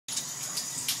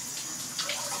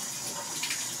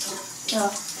Oh.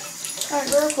 Alright,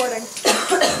 we're recording.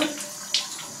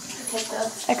 Take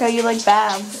those. Echo, you like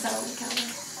babs. Put that on the counter.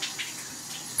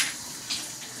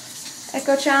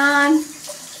 Echo-chan.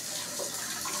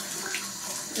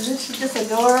 Isn't she just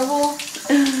adorable?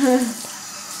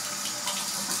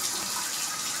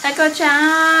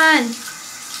 Echo-chan.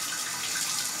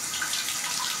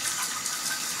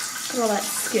 Look at all that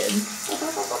skin.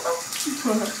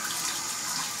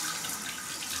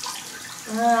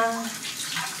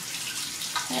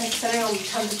 Depending on the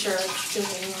temperature, it's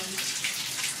doing one.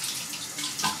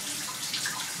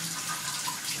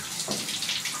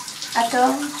 Echo,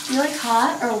 do you like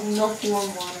hot or milk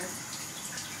warm water?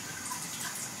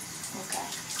 Okay.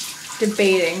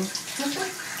 Debating.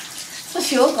 That's what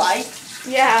she look like.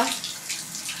 Yeah.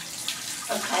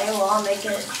 Okay, well I'll make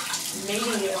it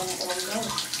medium or no.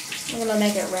 I'm gonna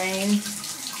make it rain.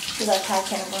 With that cat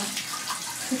camera.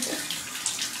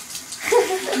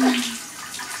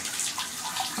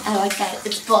 I like that.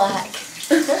 It's black.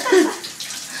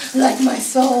 Like my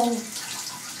soul.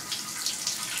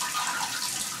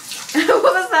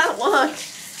 What does that look?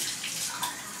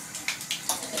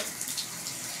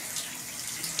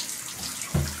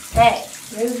 Hey,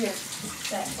 move your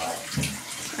fat butt.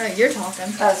 Alright, you're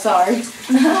talking. Oh, sorry.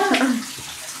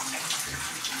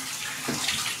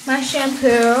 My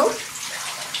shampoo.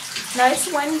 Nice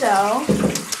window.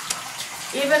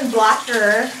 Even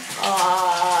blacker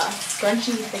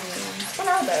scrunchy thingies. What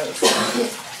are those?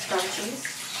 Scrunchies.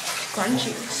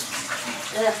 Scrunchies.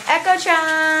 Yeah.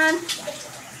 Echo-chan.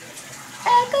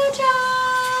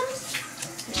 Echo-chan.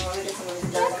 You want me to get some of this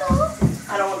dirt on?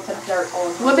 I don't want to put dirt on.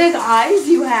 What big eyes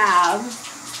you have.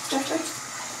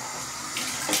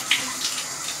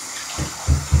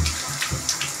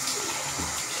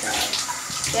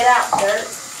 Get out, dirt.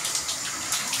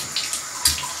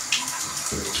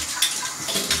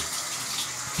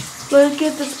 Look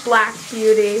at this black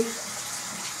beauty.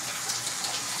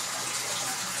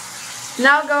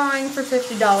 Now going for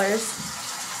 $50.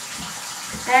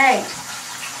 Hey,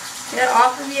 get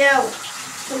off of you.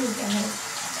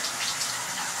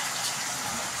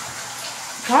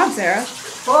 Come on, Sarah.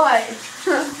 Boy,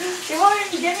 you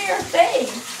wanted to give me your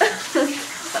face.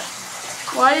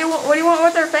 What do you want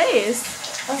with her face?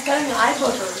 I was getting eye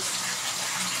boogers.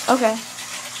 Okay.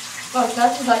 Look,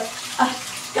 that's just like,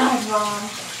 God, Ron.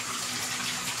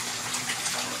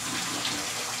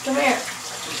 Come here.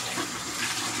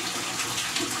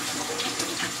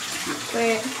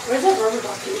 Wait. Where's that rubber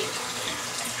ducky?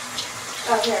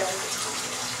 Oh, here.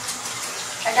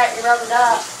 I got you rubbered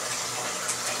up.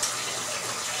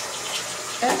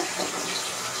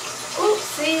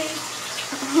 Oopsie.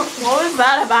 What was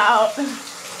that about?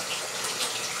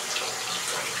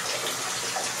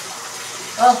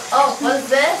 Oh, what is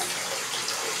this?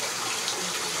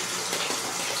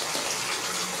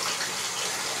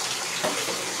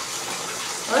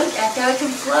 Look, Echo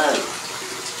can float.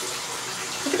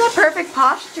 Look at that perfect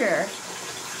posture.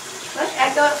 Look,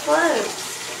 Echo, it floats.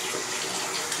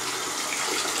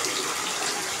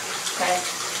 Okay.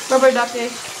 Rubber ducky.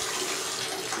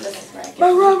 This is where I get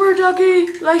My rubber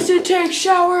ducky likes to take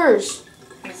showers.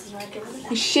 This is where I get rid of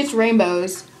He shits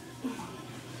rainbows.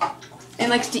 And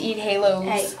likes to eat halos.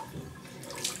 Hey.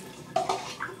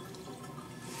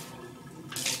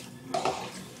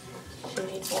 She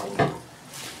needs one.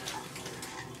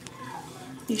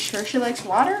 You sure she likes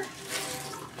water?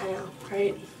 I know,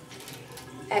 right?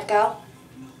 Echo?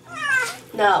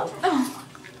 No. Oh.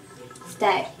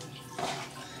 Stay.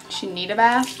 She need a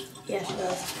bath? Yeah, she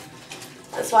does.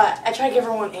 That's why I try to give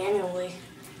her one annually,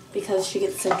 because she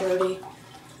gets so dirty.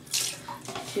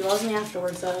 She loves me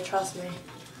afterwards, though. Trust me.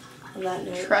 I'm that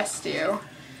new. Trust you.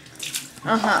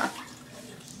 Uh-huh.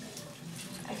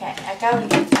 Okay, Echo.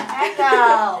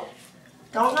 Echo!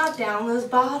 Don't knock down those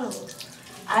bottles.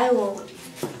 I will.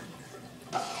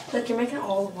 Look, you're making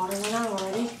all the water run out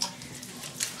already.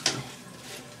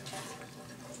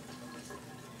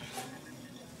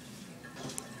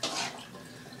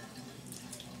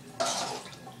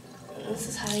 This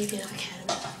is how you get a kid.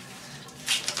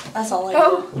 That's all I do.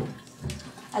 Oh.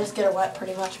 I just get her wet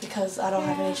pretty much because I don't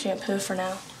have any shampoo for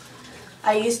now.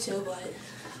 I used to, but...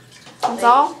 That's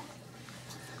all?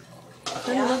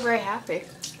 Yeah. You look very happy.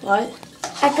 What?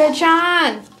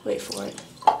 Echo-chan! Wait for it.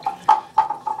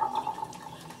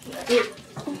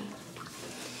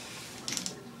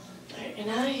 Alright, and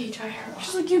now you try her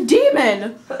She's like, you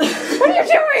demon! What are you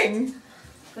doing?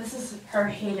 This is her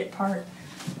hated part.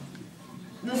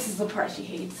 This is the part she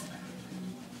hates.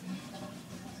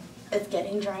 It's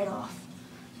getting dried off.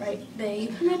 Right,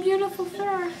 babe? My beautiful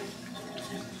fur.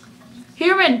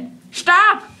 Human,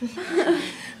 stop!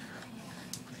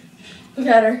 Look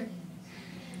at her.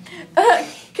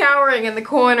 cowering in the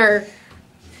corner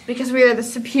because we are the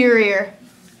superior.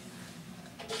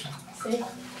 See?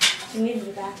 You needed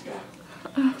a backdrop.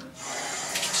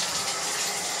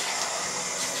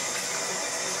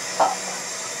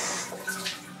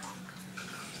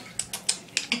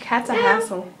 The cat's a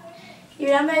hassle. You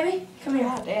done, baby? Come here.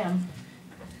 God damn.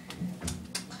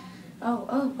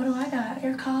 Oh, what do I got?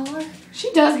 Your collar?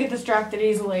 She does get distracted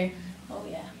easily. Oh,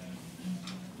 yeah.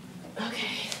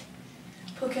 Okay.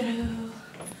 Pookaroo.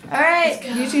 All right, Let's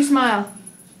go. you two smile.